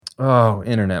Oh,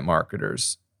 internet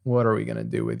marketers. What are we going to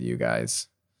do with you guys?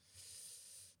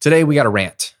 Today, we got a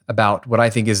rant about what I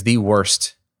think is the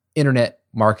worst internet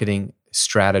marketing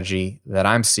strategy that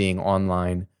I'm seeing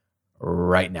online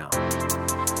right now.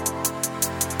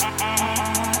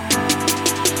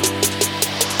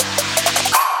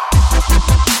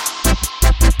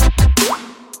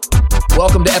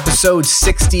 Welcome to episode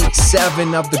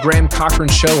 67 of the Graham Cochran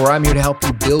Show, where I'm here to help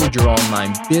you build your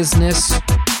online business,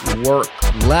 work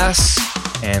less,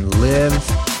 and live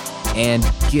and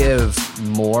give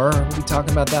more. We'll be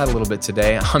talking about that a little bit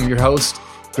today. I'm your host,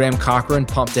 Graham Cochran,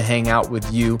 pumped to hang out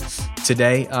with you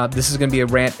today. This is going to be a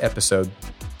rant episode.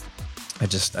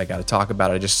 I got to talk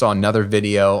about it. I just saw another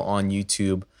video on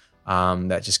YouTube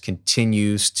that just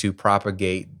continues to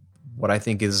propagate what I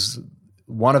think is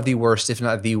one of the worst, if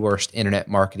not the worst, internet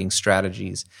marketing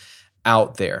strategies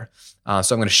out there.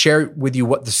 So I'm going to share with you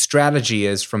what the strategy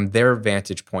is from their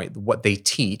vantage point, what they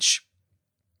teach,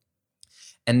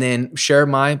 and then share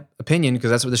my opinion, because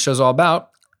that's what this show's all about,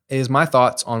 is my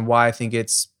thoughts on why I think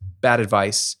it's bad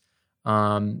advice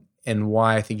and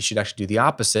why I think you should actually do the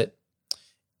opposite.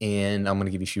 And I'm going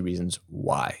to give you a few reasons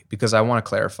why, because I want to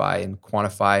clarify and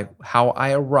quantify how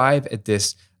I arrive at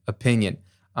this opinion.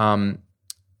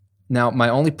 Now, my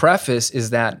only preface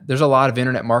is that there's a lot of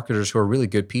internet marketers who are really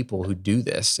good people who do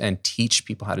this and teach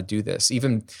people how to do this.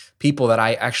 Even people that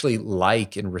I actually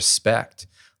like and respect,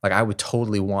 like I would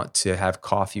totally want to have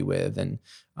coffee with and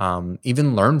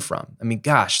even learn from. I mean,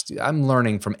 gosh, I'm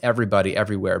learning from everybody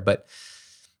everywhere, but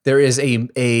there is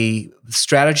a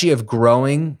strategy of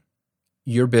growing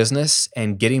your business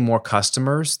and getting more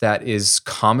customers that is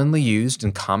commonly used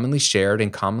and commonly shared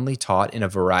and commonly taught in a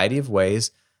variety of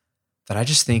ways that I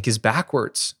just think is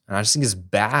backwards. And I just think is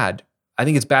bad. I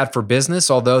think it's bad for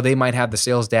business, although they might have the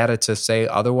sales data to say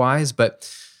otherwise.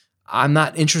 But I'm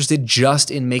not interested just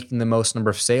in making the most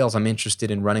number of sales. I'm interested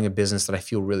in running a business that I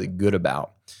feel really good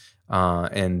about.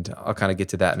 And I'll kind of get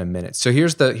to that in a minute. So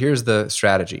here's the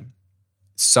strategy,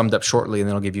 summed up shortly, and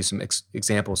then I'll give you some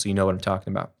examples so you know what I'm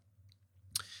talking about.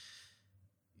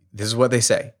 This is what they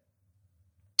say.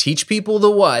 Teach people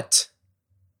the what,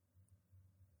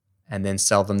 and then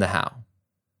sell them the how.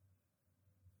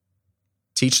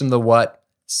 Teach them the what,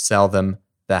 sell them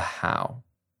the how.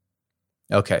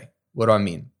 Okay, what do I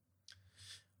mean?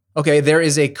 Okay, there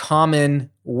is a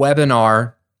common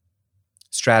webinar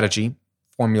strategy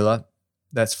formula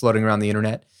that's floating around the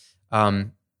internet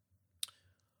on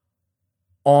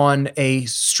a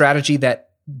strategy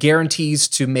that guarantees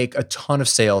to make a ton of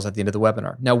sales at the end of the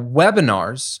webinar. Now,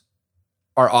 webinars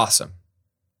are awesome.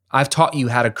 I've taught you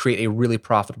how to create a really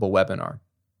profitable webinar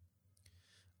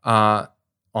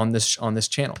on this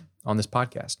channel, on this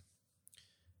podcast.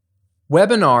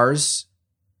 Webinars,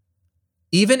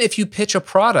 even if you pitch a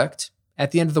product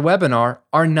at the end of the webinar,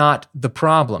 are not the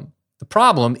problem. The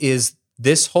problem is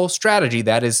this whole strategy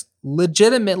that is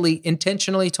legitimately,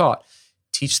 intentionally taught.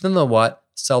 Teach them the what,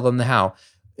 sell them the how.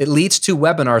 It leads to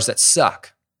webinars that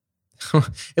suck.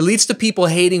 It leads to people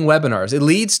hating webinars. It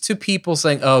leads to people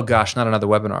saying, oh gosh, not another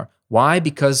webinar. Why?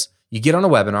 Because you get on a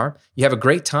webinar, you have a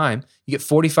great time, you get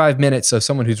 45 minutes of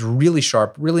someone who's really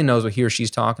sharp, really knows what he or she's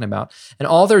talking about, and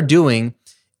all they're doing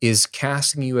is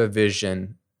casting you a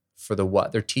vision for the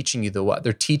what. They're teaching you the what.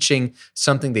 They're teaching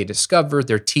something they discovered.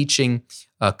 They're teaching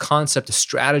a concept, a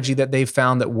strategy that they've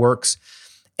found that works,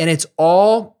 and it's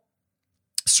all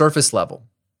surface level.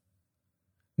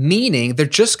 Meaning they're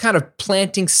just kind of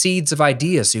planting seeds of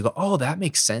ideas. So you go, oh, that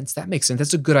makes sense. That makes sense.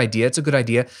 That's a good idea. It's a good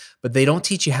idea. But they don't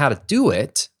teach you how to do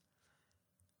it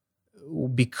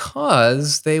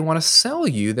because they want to sell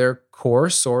you their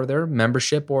course or their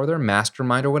membership or their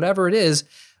mastermind or whatever it is.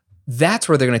 That's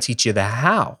where they're going to teach you the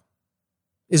how,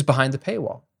 is behind the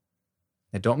paywall.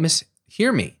 Now, don't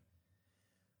mishear me.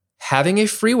 Having a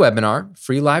free webinar,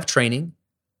 free live training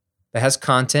that has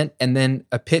content, and then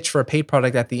a pitch for a paid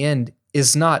product at the end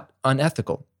is not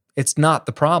unethical. It's not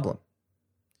the problem.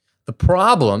 The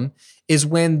problem is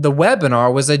when the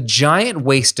webinar was a giant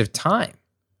waste of time,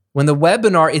 when the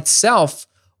webinar itself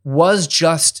was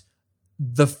just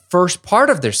the first part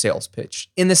of their sales pitch,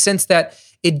 in the sense that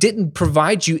it didn't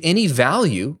provide you any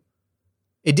value.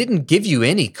 It didn't give you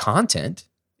any content.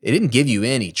 It didn't give you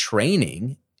any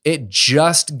training. It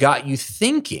just got you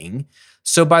thinking.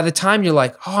 So by the time you're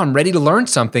like, oh, I'm ready to learn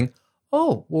something,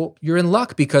 oh, well, you're in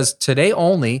luck, because today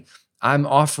only I'm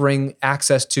offering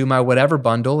access to my whatever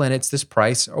bundle and it's this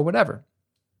price or whatever.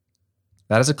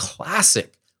 That is a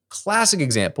classic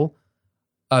example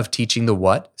of teaching the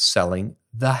what, selling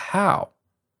the how.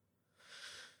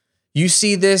 You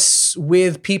see this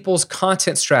with people's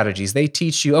content strategies. They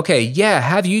teach you, okay, yeah,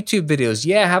 have YouTube videos.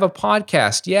 Yeah, have a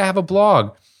podcast. Yeah, have a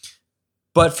blog.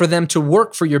 But for them to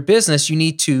work for your business, you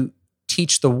need to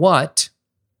teach the what,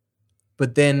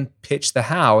 but then pitch the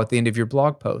how at the end of your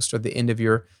blog post or the end of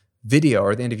your video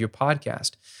or the end of your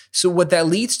podcast. So what that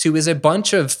leads to is a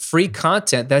bunch of free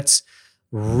content that's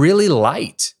really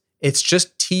light. It's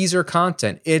just teaser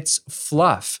content. It's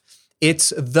fluff.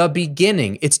 It's the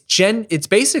beginning. It's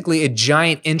basically a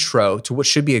giant intro to what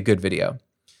should be a good video.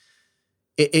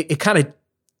 It kind of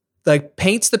like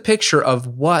paints the picture of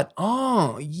what,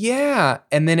 oh yeah,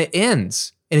 and then it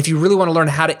ends. And if you really want to learn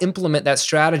how to implement that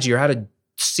strategy or how to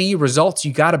see results,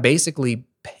 you got to basically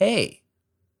pay.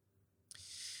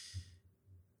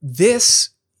 This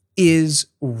is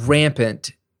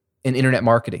rampant in internet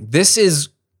marketing. This is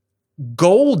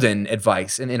golden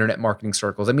advice in internet marketing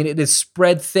circles. I mean, it is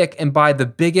spread thick and by the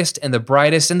biggest and the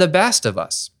brightest and the best of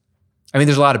us. I mean,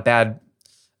 there's a lot of bad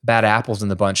apples in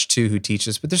the bunch too who teach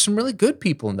us, but there's some really good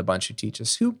people in the bunch who teach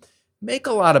us, who make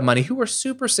a lot of money, who are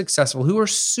super successful, who are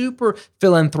super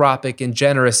philanthropic and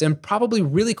generous and probably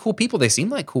really cool people. They seem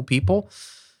like cool people,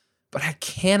 but I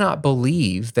cannot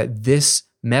believe that this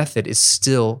method is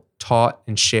still taught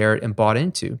and shared and bought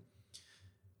into.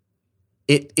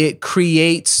 It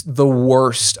creates the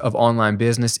worst of online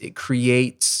business. It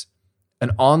creates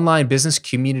an online business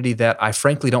community that I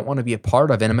frankly don't want to be a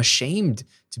part of and I'm ashamed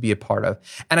to be a part of.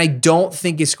 And I don't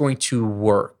think it's going to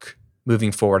work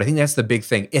moving forward. I think that's the big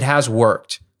thing. It has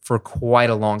worked for quite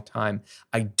a long time.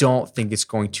 I don't think it's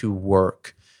going to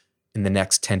work in the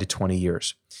next 10 to 20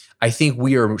 years. I think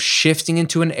we are shifting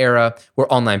into an era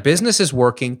where online business is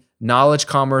working, knowledge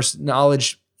commerce,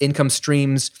 knowledge income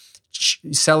streams,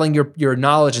 selling your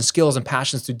knowledge and skills and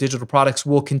passions through digital products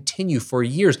will continue for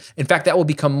years. In fact, that will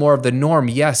become more of the norm,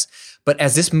 yes. But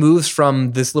as this moves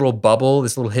from this little bubble,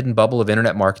 this little hidden bubble of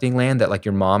internet marketing land that like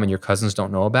your mom and your cousins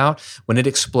don't know about, when it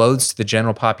explodes to the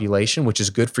general population, which is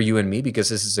good for you and me because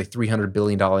this is a $300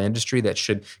 billion industry that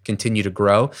should continue to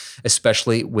grow,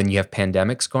 especially when you have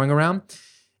pandemics going around.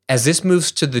 As this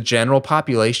moves to the general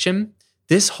population,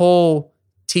 this whole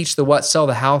teach the what, sell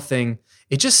the how thing,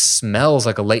 it just smells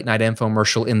like a late night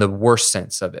infomercial in the worst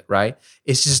sense of it, right?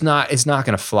 It's not going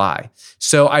to fly.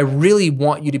 So I really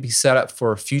want you to be set up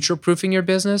for future-proofing your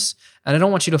business. And I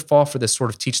don't want you to fall for this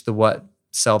sort of teach the what,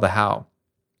 sell the how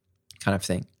kind of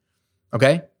thing,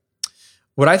 okay?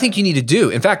 What I think you need to do,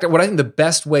 in fact, what I think the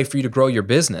best way for you to grow your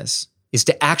business is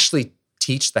to actually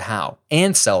teach the how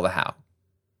and sell the how.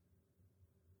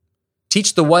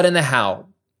 Teach the what and the how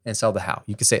and sell the how.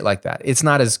 You could say it like that. It's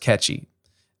not as catchy,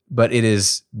 but it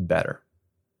is better.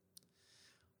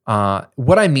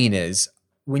 What I mean is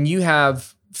when you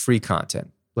have free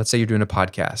content, let's say you're doing a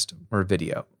podcast or a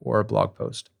video or a blog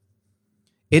post,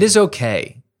 it is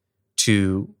okay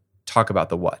to talk about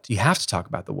the what. You have to talk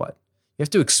about the what. You have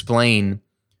to explain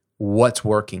what's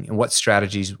working and what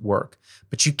strategies work.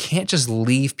 But you can't just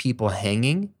leave people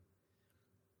hanging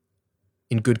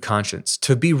in good conscience.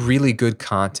 To be really good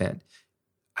content,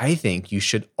 I think you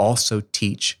should also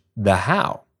teach the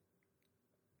how.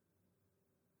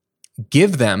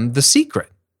 Give them the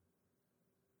secret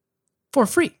for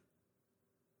free.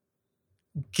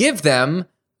 Give them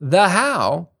the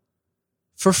how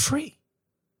for free.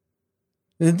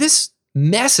 And this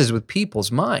messes with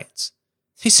people's minds.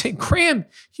 They say, Graham,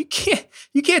 you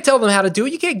can't tell them how to do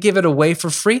it. You can't give it away for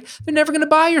free. They're never going to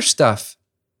buy your stuff.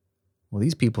 Well,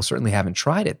 these people certainly haven't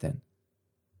tried it then.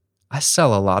 I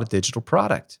sell a lot of digital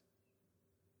product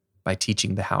by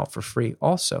teaching the how for free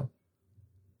also.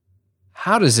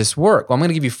 How does this work? Well, I'm going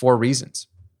to give you 4 reasons.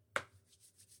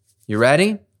 You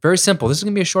ready? Very simple. This is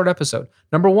going to be a short episode.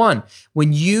 Number 1,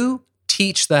 when you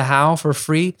teach the how for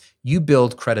free, you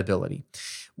build credibility.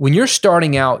 When you're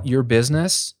starting out your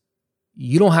business,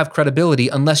 you don't have credibility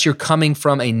unless you're coming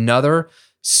from another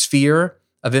sphere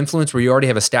of influence where you already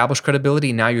have established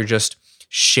credibility. Now you're just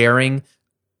sharing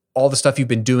all the stuff you've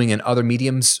been doing in other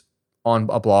mediums on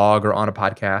a blog or on a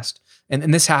podcast.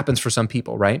 And this happens for some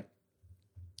people, right?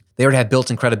 They already have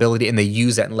built-in credibility and they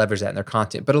use that and leverage that in their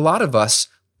content. But a lot of us,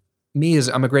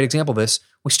 I'm a great example of this,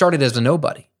 we started as a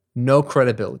nobody, no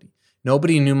credibility.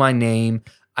 Nobody knew my name.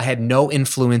 I had no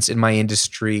influence in my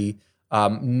industry,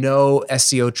 no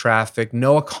SEO traffic,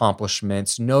 no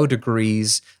accomplishments, no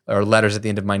degrees or letters at the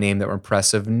end of my name that were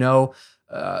impressive, no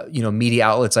media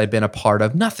outlets I'd been a part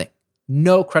of, nothing,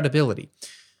 no credibility.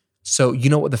 So you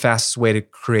know what the fastest way to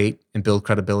create and build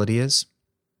credibility is?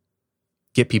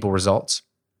 Get people results.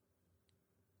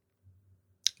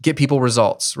 Get people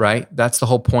results, right? That's the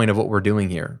whole point of what we're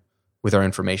doing here with our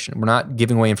information. We're not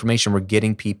giving away information. We're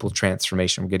getting people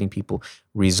transformation. We're getting people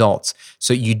results.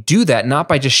 So you do that not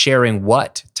by just sharing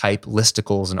what type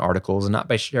listicles and articles, and not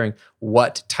by sharing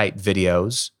what type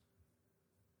videos,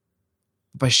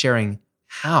 but by sharing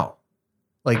How?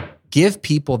 Like, give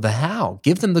people the how.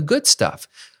 Give them the good stuff.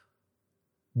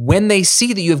 When they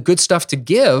see that you have good stuff to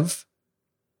give,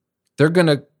 they're going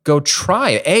to go try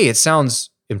it. It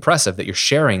sounds impressive that you're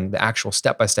sharing the actual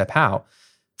step-by-step how.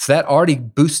 So that already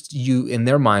boosts you in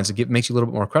their minds. It makes you a little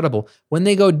bit more credible. When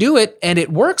they go do it and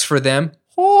it works for them,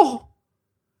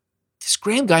 this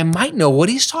Graham guy might know what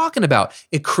he's talking about.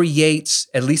 It creates,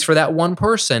 at least for that one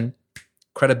person,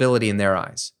 credibility in their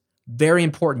eyes. Very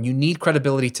important. You need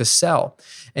credibility to sell.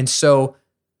 And so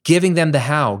giving them the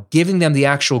how, giving them the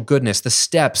actual goodness, the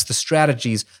steps, the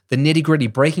strategies, the nitty-gritty,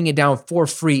 breaking it down for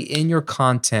free in your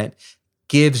content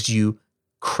gives you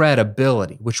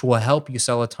credibility, which will help you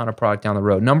sell a ton of product down the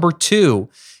road. Number 2,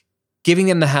 giving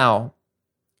them the how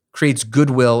creates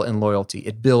goodwill and loyalty.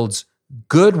 It builds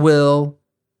goodwill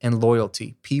and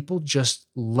loyalty. People just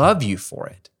love you for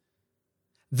it.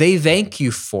 They thank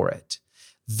you for it.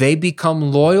 They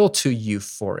become loyal to you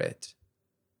for it.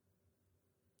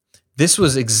 This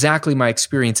was exactly my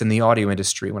experience in the audio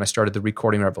industry when I started the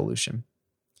recording revolution.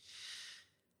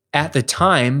 At the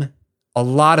time, a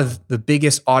lot of the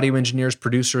biggest audio engineers,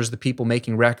 producers, the people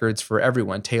making records for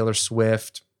everyone, Taylor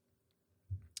Swift,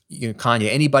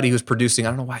 Kanye, anybody who's producing, I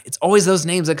don't know why, it's always those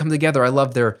names that come together. I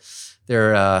love their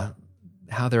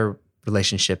how their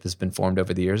relationship has been formed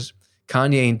over the years.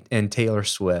 Kanye and Taylor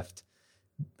Swift.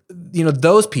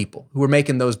 Those people who were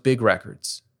making those big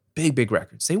records, big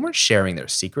records, they weren't sharing their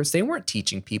secrets. They weren't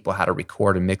teaching people how to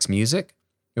record and mix music.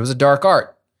 It was a dark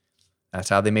art. That's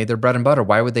how they made their bread and butter.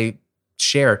 Why would they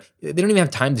share? They don't even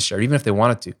have time to share, even if they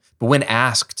wanted to. But when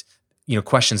asked,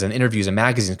 questions and interviews and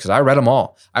magazines, because I read them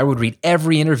all. I would read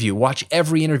every interview, watch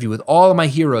every interview with all of my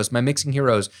heroes, my mixing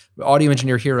heroes, audio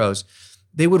engineer heroes.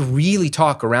 They would really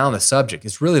talk around the subject.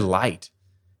 It's really light.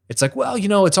 It's like,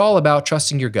 it's all about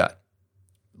trusting your gut.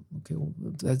 Okay, well,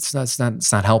 that's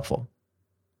not helpful.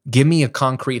 Give me a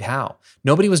concrete how.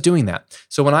 Nobody was doing that.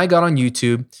 So when I got on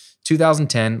YouTube,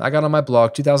 2010, I got on my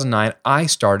blog, 2009, I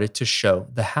started to show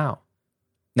the how.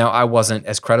 Now, I wasn't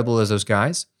as credible as those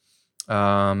guys.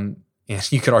 And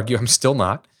you could argue I'm still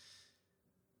not.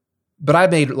 But I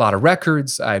made a lot of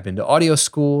records. I've been to audio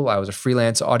school. I was a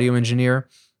freelance audio engineer.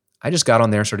 I just got on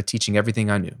there and started teaching everything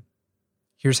I knew.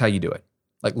 Here's how you do it.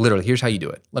 Like literally, here's how you do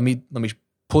it. Let me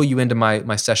pull you into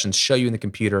my sessions, show you in the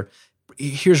computer.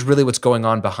 Here's really what's going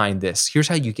on behind this. Here's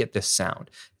how you get this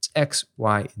sound. It's X,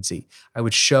 Y, and Z. I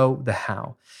would show the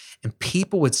how. And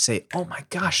people would say, oh my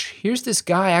gosh, here's this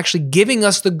guy actually giving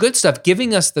us the good stuff,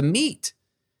 giving us the meat.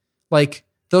 Like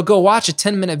they'll go watch a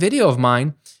 10-minute video of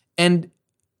mine and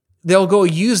they'll go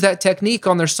use that technique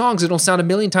on their songs. It'll sound a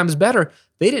million times better.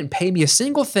 They didn't pay me a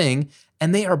single thing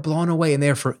and they are blown away and they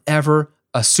are forever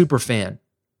a super fan.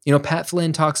 Pat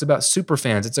Flynn talks about super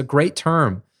fans. It's a great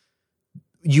term.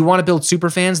 You want to build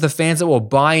super fans, the fans that will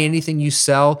buy anything you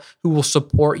sell, who will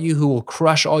support you, who will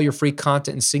crush all your free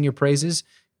content and sing your praises.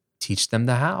 Teach them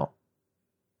the how.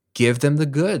 Give them the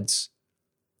goods.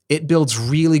 It builds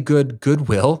really good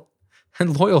goodwill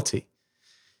and loyalty.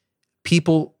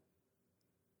 People,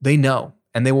 they know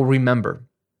and they will remember.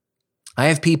 I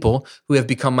have people who have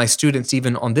become my students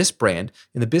even on this brand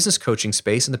in the business coaching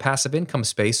space, in the passive income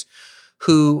space,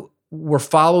 who were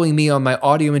following me on my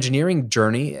audio engineering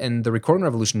journey and the recording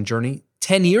revolution journey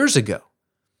 10 years ago.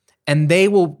 And they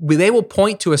will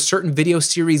point to a certain video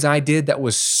series I did that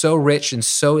was so rich and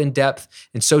so in-depth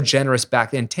and so generous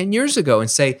back then 10 years ago and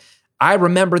say, I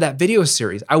remember that video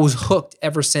series. I was hooked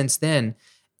ever since then.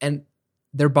 And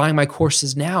they're buying my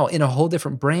courses now in a whole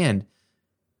different brand.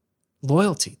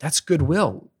 Loyalty, that's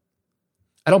goodwill.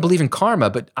 I don't believe in karma,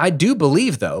 but I do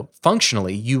believe, though,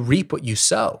 functionally, you reap what you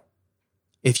sow.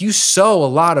 If you sow a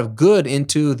lot of good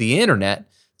into the internet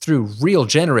through real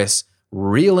generous,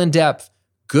 real in-depth,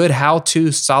 good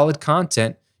how-to, solid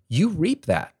content, you reap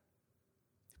that.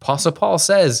 Apostle Paul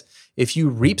says, if you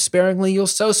reap sparingly, you'll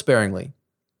sow sparingly.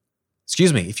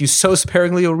 If you sow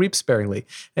sparingly, you'll reap sparingly.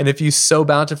 And if you sow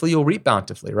bountifully, you'll reap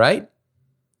bountifully, right?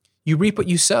 You reap what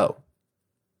you sow.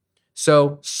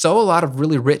 So sow a lot of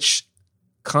really rich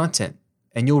content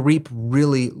and you'll reap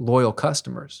really loyal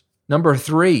customers. Number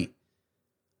 3,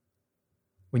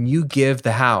 when you give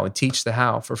the how and teach the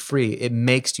how for free, it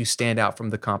makes you stand out from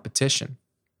the competition.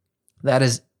 That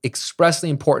is expressly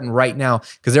important right now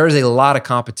because there is a lot of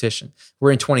competition.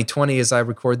 We're in 2020 as I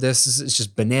record this. It's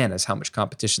just bananas how much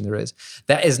competition there is.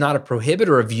 That is not a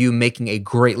prohibitor of you making a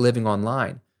great living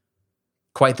online.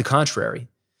 Quite the contrary.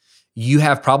 You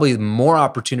have probably more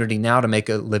opportunity now to make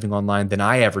a living online than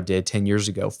I ever did 10 years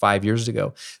ago, 5 years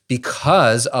ago,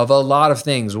 because of a lot of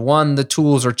things. 1, the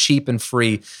tools are cheap and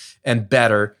free and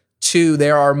better. 2,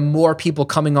 there are more people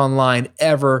coming online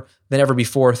than ever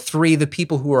before. 3, the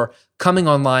people who are coming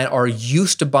online are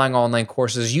used to buying online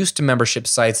courses, used to membership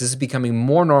sites. This is becoming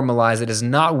more normalized. It is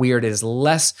not weird. It is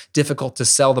less difficult to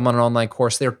sell them on an online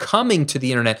course. They're coming to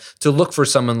the internet to look for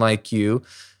someone like you.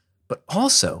 But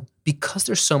also, because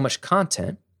there's so much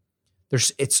content,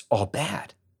 it's all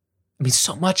bad. I mean,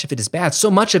 so much of it is bad. So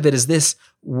much of it is this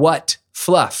what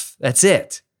fluff. That's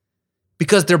it.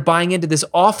 Because they're buying into this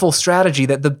awful strategy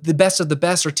that the best of the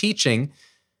best are teaching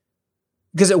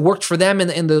because it worked for them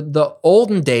in the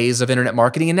olden days of internet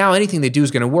marketing. And now anything they do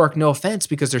is going to work. No offense,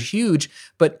 because they're huge,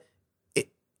 but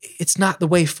it's not the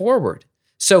way forward.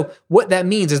 So what that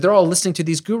means is they're all listening to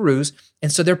these gurus,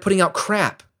 and so they're putting out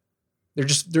crap.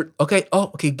 They're okay.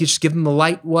 Oh, okay. Just give them the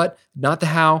light what, not the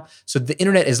how. So the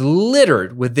internet is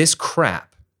littered with this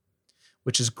crap,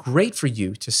 which is great for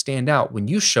you to stand out when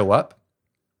you show up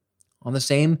on the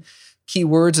same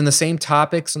keywords and the same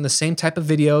topics and the same type of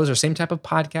videos or same type of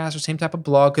podcast or same type of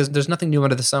blog, because there's nothing new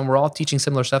under the sun. We're all teaching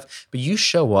similar stuff, but you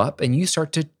show up and you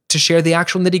start to share the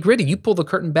actual nitty gritty. You pull the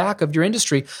curtain back of your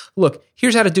industry. Look,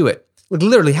 here's how to do it. Like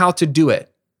literally how to do it.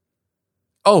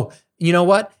 Oh, you know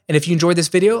what? And if you enjoyed this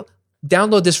video,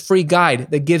 download this free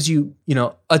guide that gives you,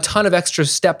 a ton of extra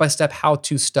step-by-step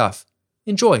how-to stuff.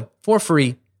 Enjoy for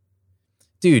free.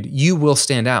 Dude, you will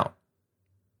stand out.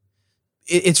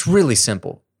 It's really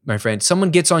simple, my friend.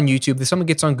 Someone gets on YouTube, someone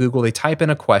gets on Google, they type in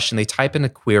a question, they type in a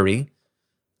query.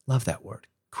 Love that word,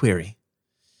 query.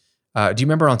 Do you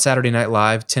remember on Saturday Night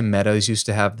Live, Tim Meadows used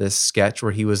to have this sketch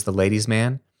where he was the ladies'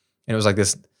 man? And it was like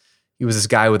this, he was this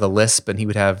guy with a lisp, and he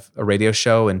would have a radio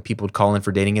show and people would call in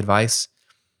for dating advice.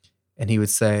 And he would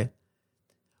say,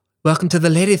 "Welcome to the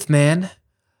ladies' man.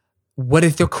 What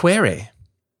is your query?"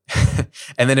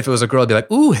 And then if it was a girl, it'd be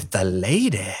like, "Ooh, it's the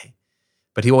lady."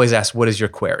 But he always asks, "What is your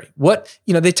query?"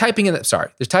 They're typing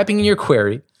in your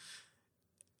query,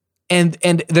 and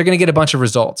they're going to get a bunch of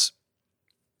results.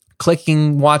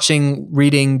 Clicking, watching,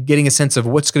 reading, getting a sense of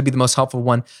what's going to be the most helpful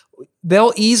one.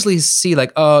 They'll easily see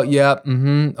like, "Oh, yeah,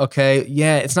 okay,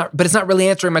 yeah, it's not really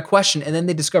answering my question." And then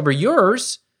they discover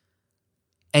yours.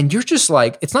 And you're just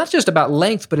like, it's not just about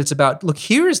length, but it's about, look,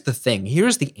 here's the thing.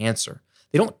 Here's the answer.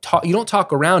 You don't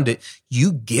talk around it.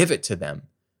 You give it to them.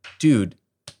 Dude,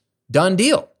 done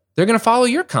deal. They're going to follow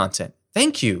your content.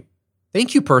 Thank you.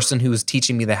 Thank you, person who is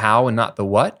teaching me the how and not the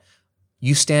what.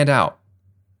 You stand out.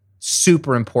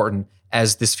 Super important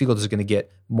as this field is going to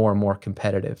get more and more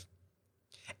competitive.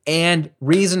 And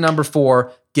reason number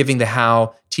 4, giving the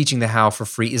how, teaching the how for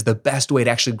free is the best way to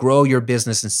actually grow your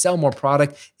business and sell more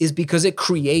product, is because it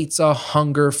creates a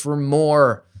hunger for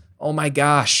more. Oh my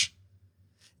gosh.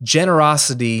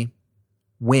 Generosity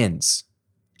wins,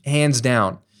 hands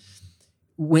down.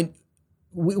 When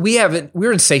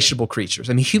we're insatiable creatures.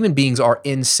 I mean, human beings are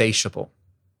insatiable,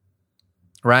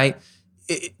 right?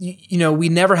 We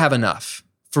never have enough,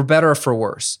 for better or for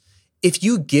worse. If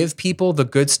you give people the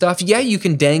good stuff, yeah, you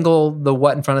can dangle the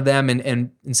what in front of them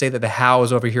and say that the how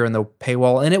is over here in the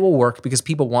paywall, and it will work because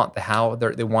people want the how.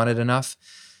 They want it enough.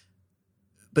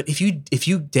 But if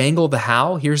you dangle the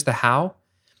how, here's the how,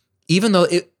 even though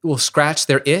it will scratch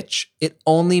their itch, it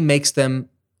only makes them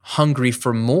hungry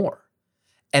for more.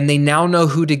 And they now know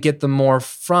who to get the more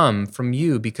from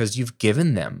you, because you've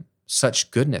given them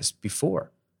such goodness before.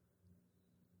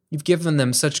 You've given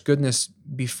them such goodness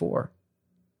before.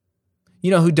 You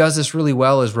know who does this really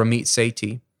well is Ramit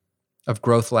Sethi of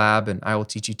Growth Lab and I Will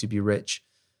Teach You to Be Rich.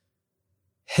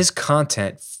 His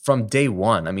content from day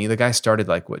one, I mean, the guy started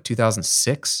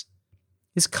 2006?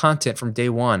 His content from day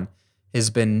one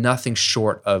has been nothing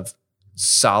short of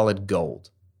solid gold.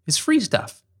 It's free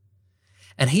stuff.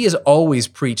 And he has always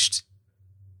preached,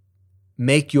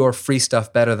 make your free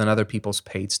stuff better than other people's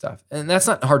paid stuff. And that's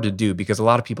not hard to do, because a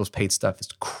lot of people's paid stuff is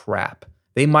crap.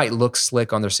 They might look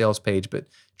slick on their sales page, but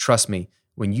trust me,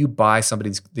 when you buy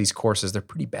these courses, they're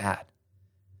pretty bad.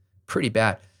 Pretty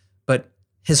bad. But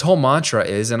his whole mantra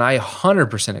is, and I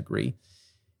 100% agree,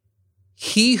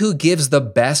 he who gives the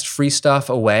best free stuff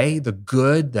away, the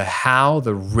good, the how,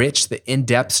 the rich, the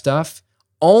in-depth stuff,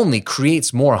 only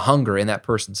creates more hunger in that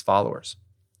person's followers.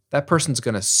 That person's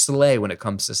going to slay when it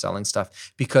comes to selling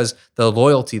stuff, because the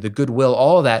loyalty, the goodwill,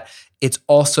 all of that,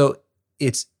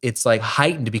 it's like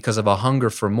heightened because of a hunger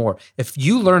for more. If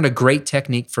you learned a great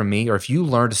technique from me, or if you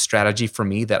learned a strategy from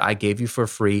me that I gave you for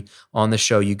free on the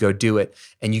show, you go do it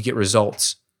and you get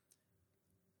results.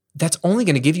 That's only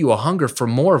going to give you a hunger for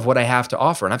more of what I have to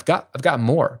offer. And I've got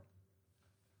more.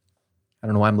 I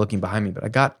don't know why I'm looking behind me, but I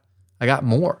got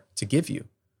more to give you.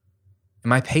 And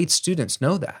my paid students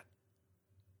know that.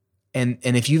 And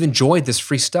if you've enjoyed this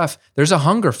free stuff, there's a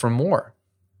hunger for more.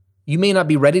 You may not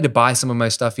be ready to buy some of my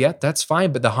stuff yet. That's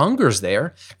fine, but the hunger's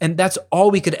there. And that's all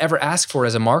we could ever ask for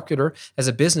as a marketer, as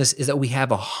a business, is that we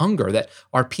have a hunger, that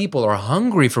our people are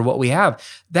hungry for what we have.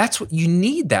 That's what you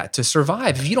need, that to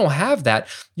survive. If you don't have that,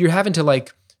 you're having to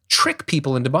like trick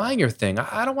people into buying your thing.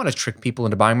 I don't want to trick people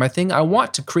into buying my thing. I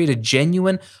want to create a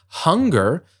genuine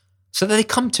hunger so that they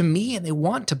come to me and they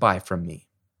want to buy from me.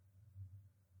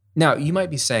 Now, you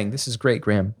might be saying, this is great,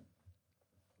 Graham.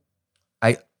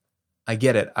 I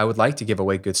get it. I would like to give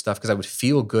away good stuff because I would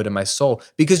feel good in my soul,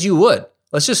 because you would.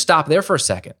 Let's just stop there for a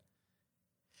second.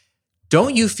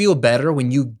 Don't you feel better when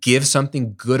you give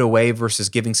something good away versus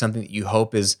giving something that you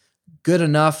hope is good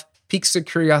enough, piques their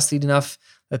curiosity enough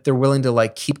that they're willing to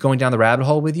like keep going down the rabbit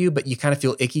hole with you, but you kind of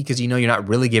feel icky because you know you're not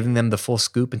really giving them the full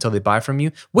scoop until they buy from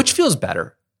you? Which feels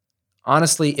better?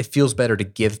 Honestly, it feels better to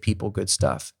give people good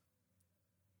stuff.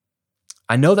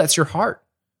 I know that's your heart.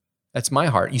 That's my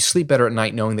heart. You sleep better at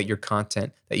night knowing that your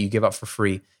content that you give up for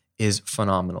free is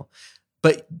phenomenal.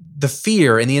 But the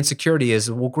fear and the insecurity is,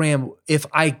 well, Graham, if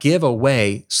I give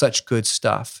away such good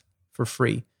stuff for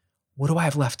free, what do I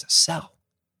have left to sell?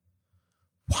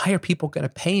 Why are people going to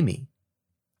pay me?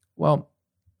 Well,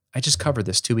 I just covered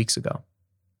this 2 weeks ago.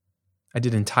 I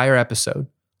did an entire episode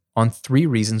on 3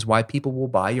 reasons why people will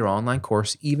buy your online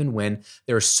course even when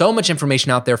there is so much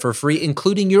information out there for free,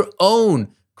 including your own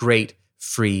great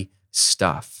free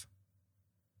stuff.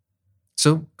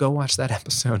 So go watch that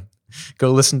episode.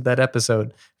 Go listen to that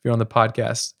episode if you're on the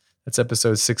podcast. That's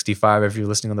episode 65 if you're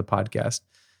listening on the podcast.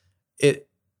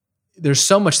 There's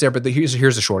so much there, but here's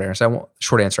the short answer. I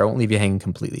won't leave you hanging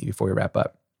completely before we wrap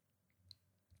up.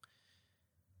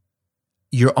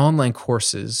 Your online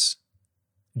courses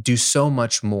do so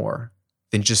much more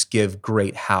than just give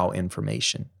great how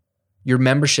information. Your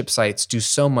membership sites do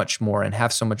so much more and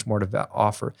have so much more to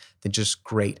offer than just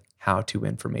great how-to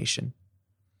information.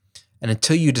 And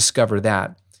until you discover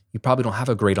that, you probably don't have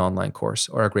a great online course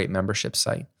or a great membership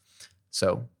site.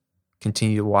 So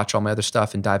continue to watch all my other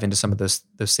stuff and dive into some of those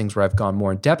things where I've gone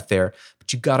more in depth there.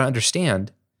 But you got to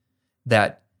understand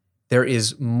that there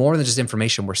is more than just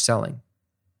information we're selling.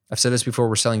 I've said this before,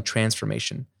 we're selling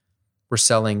transformation. We're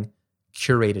selling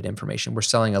curated information. We're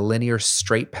selling a linear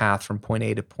straight path from point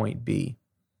A to point B.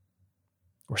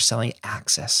 We're selling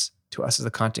access to us as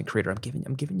a content creator. I'm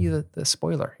giving you the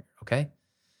spoiler here, okay?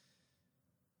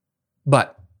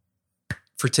 But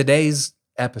for today's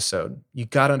episode, you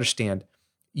got to understand,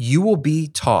 you will be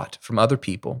taught from other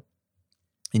people,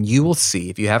 and you will see,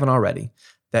 if you haven't already,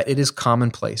 that it is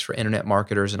commonplace for internet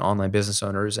marketers and online business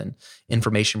owners and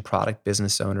information product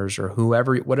business owners, or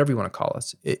whoever, whatever you want to call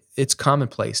us. It's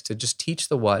commonplace to just teach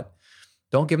the what.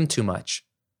 Don't give them too much.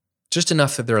 Just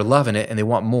enough that they're loving it and they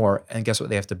want more. And guess what?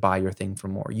 They have to buy your thing for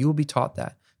more. You will be taught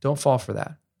that. Don't fall for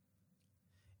that.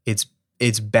 It's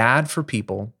bad for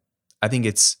people. I think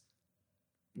it's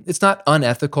not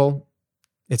unethical.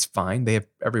 It's fine. They have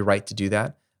every right to do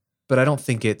that. But I don't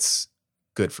think it's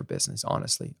good for business,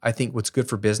 honestly. I think what's good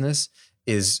for business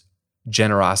is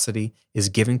generosity, is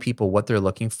giving people what they're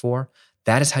looking for.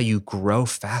 That is how you grow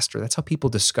faster. That's how people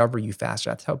discover you faster.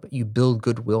 That's how you build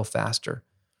goodwill faster,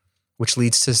 which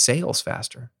leads to sales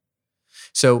faster.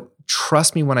 So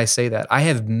trust me when I say that. I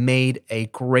have made a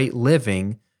great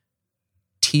living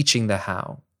teaching the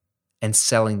how and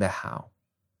selling the how.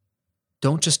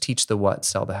 Don't just teach the what,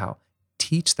 sell the how.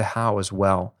 Teach the how as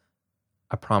well.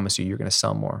 I promise you're going to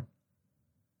sell more.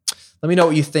 Let me know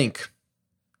what you think.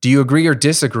 Do you agree or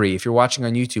disagree? If you're watching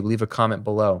on YouTube, leave a comment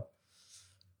below.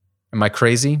 Am I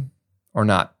crazy or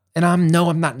not? And I'm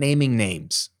not naming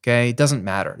names, okay? It doesn't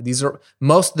matter.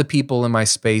 Most of the people in my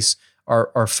space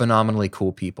are phenomenally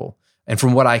cool people. And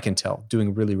from what I can tell,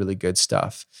 doing really, really good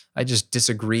stuff. I just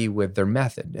disagree with their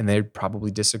method, and they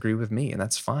probably disagree with me, and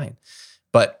that's fine.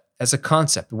 But as a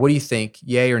concept, what do you think?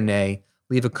 Yay or nay?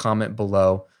 Leave a comment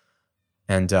below,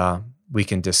 and we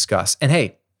can discuss. And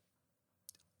hey,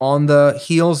 on the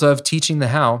heels of teaching the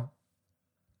how,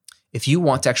 if you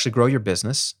want to actually grow your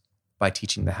business by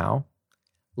teaching the how,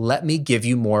 let me give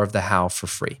you more of the how for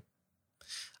free.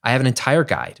 I have an entire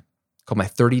guide called my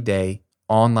 30-day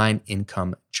online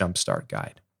income jumpstart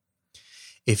guide.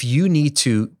 If you need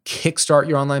to kickstart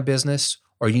your online business,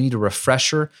 or you need a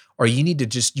refresher, or you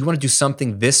want to do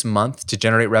something this month to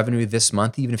generate revenue this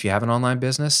month, even if you have an online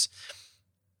business,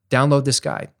 download this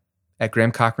guide at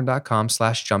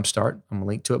grahamcochran.com/jumpstart. I'm going to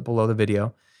link to it below the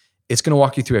video. It's going to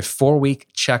walk you through a 4-week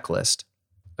checklist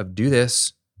of do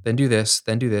this, then do this,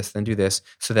 then do this, then do this,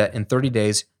 so that in 30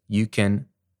 days, you can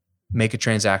make a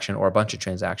transaction or a bunch of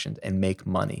transactions and make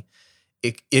money.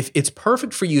 If it's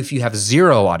perfect for you if you have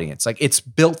zero audience, like it's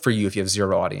built for you if you have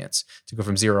zero audience, to go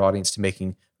from zero audience to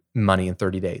making money in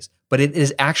 30 days. But it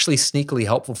is actually sneakily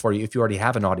helpful for you if you already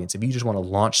have an audience. If you just want to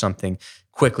launch something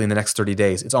quickly in the next 30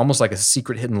 days, it's almost like a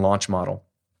secret hidden launch model.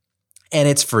 And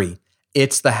it's free.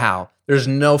 It's the how. There's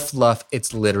no fluff.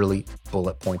 It's literally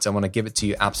bullet points. I want to give it to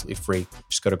you absolutely free.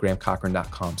 Just go to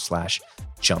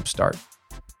grahamcochran.com/jumpstart.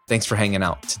 Thanks for hanging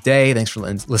out today. Thanks for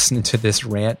listening to this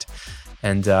rant.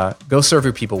 And go serve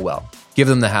your people well. Give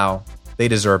them the how. They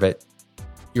deserve it.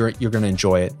 You're going to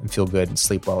enjoy it and feel good and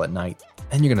sleep well at night.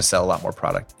 And you're going to sell a lot more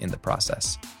product in the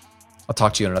process. I'll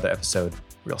talk to you in another episode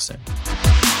real soon.